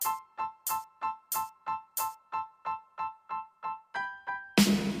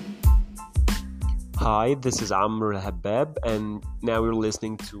Hi, this is Amr Habab, and now you're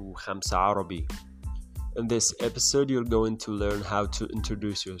listening to Khamsa Arabi. In this episode, you're going to learn how to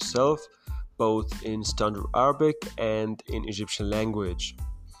introduce yourself both in Standard Arabic and in Egyptian language.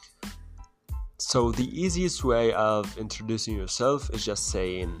 So, the easiest way of introducing yourself is just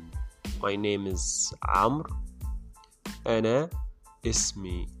saying, My name is Amr, أنا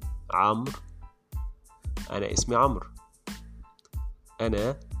اسمي عمرو, أنا اسمي عمرو,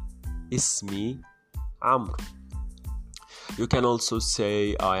 أنا اسمي Amr. You can also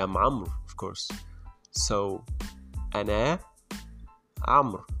say I am Amr, of course. So أنا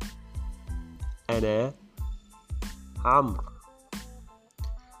عمرو, أنا عمرو.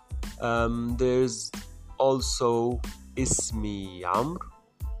 There's also اسمي عمرو,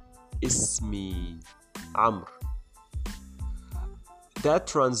 اسمي عمرو. That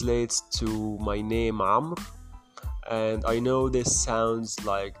translates to my name Amr. And I know this sounds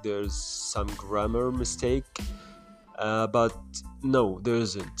like there's some grammar mistake, but no, there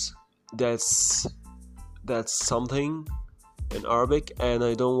isn't. That's something in Arabic, and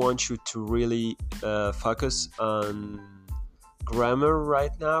I don't want you to really focus on grammar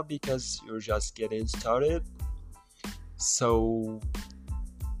right now because you're just getting started. So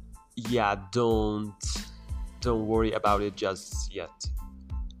yeah, don't worry about it just yet.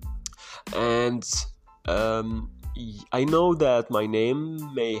 And I know that my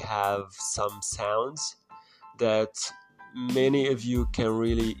name may have some sounds that many of you can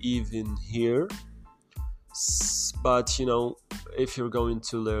really even hear, but if you're going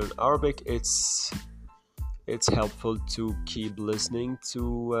to learn Arabic, it's helpful to keep listening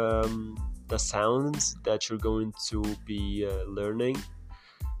to the sounds that you're going to be learning.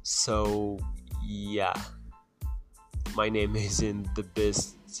 So yeah, my name isn't the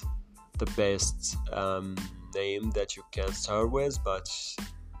best name that you can start with, but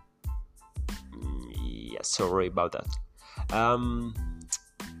yeah, sorry about that.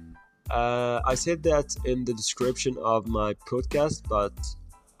 I said that in the description of my podcast, but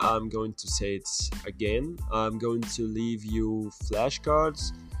I'm going to say it again. I'm going to leave you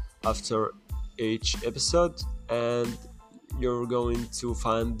flashcards after each episode, and you're going to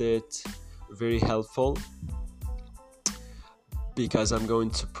find it very helpful because I'm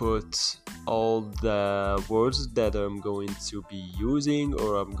going to put all the words that I'm going to be using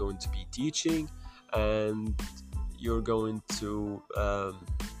or I'm going to be teaching, and you're going to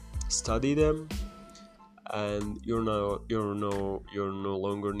study them, and you're no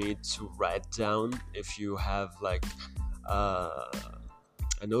longer need to write down. If you have like a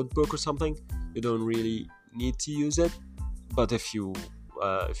notebook or something, you don't really need to use it, but if you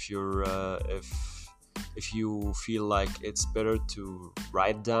feel like it's better to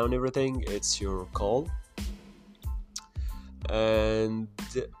write down everything, it's your call. And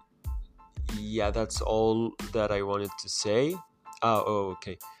yeah, that's all that I wanted to say.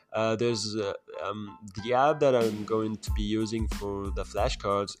 Okay. There's the app that I'm going to be using for the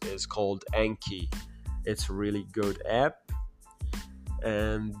flashcards is called Anki. It's a really good app,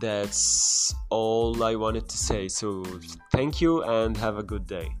 and that's all I wanted to say. So thank you and have a good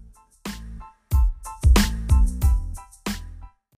day.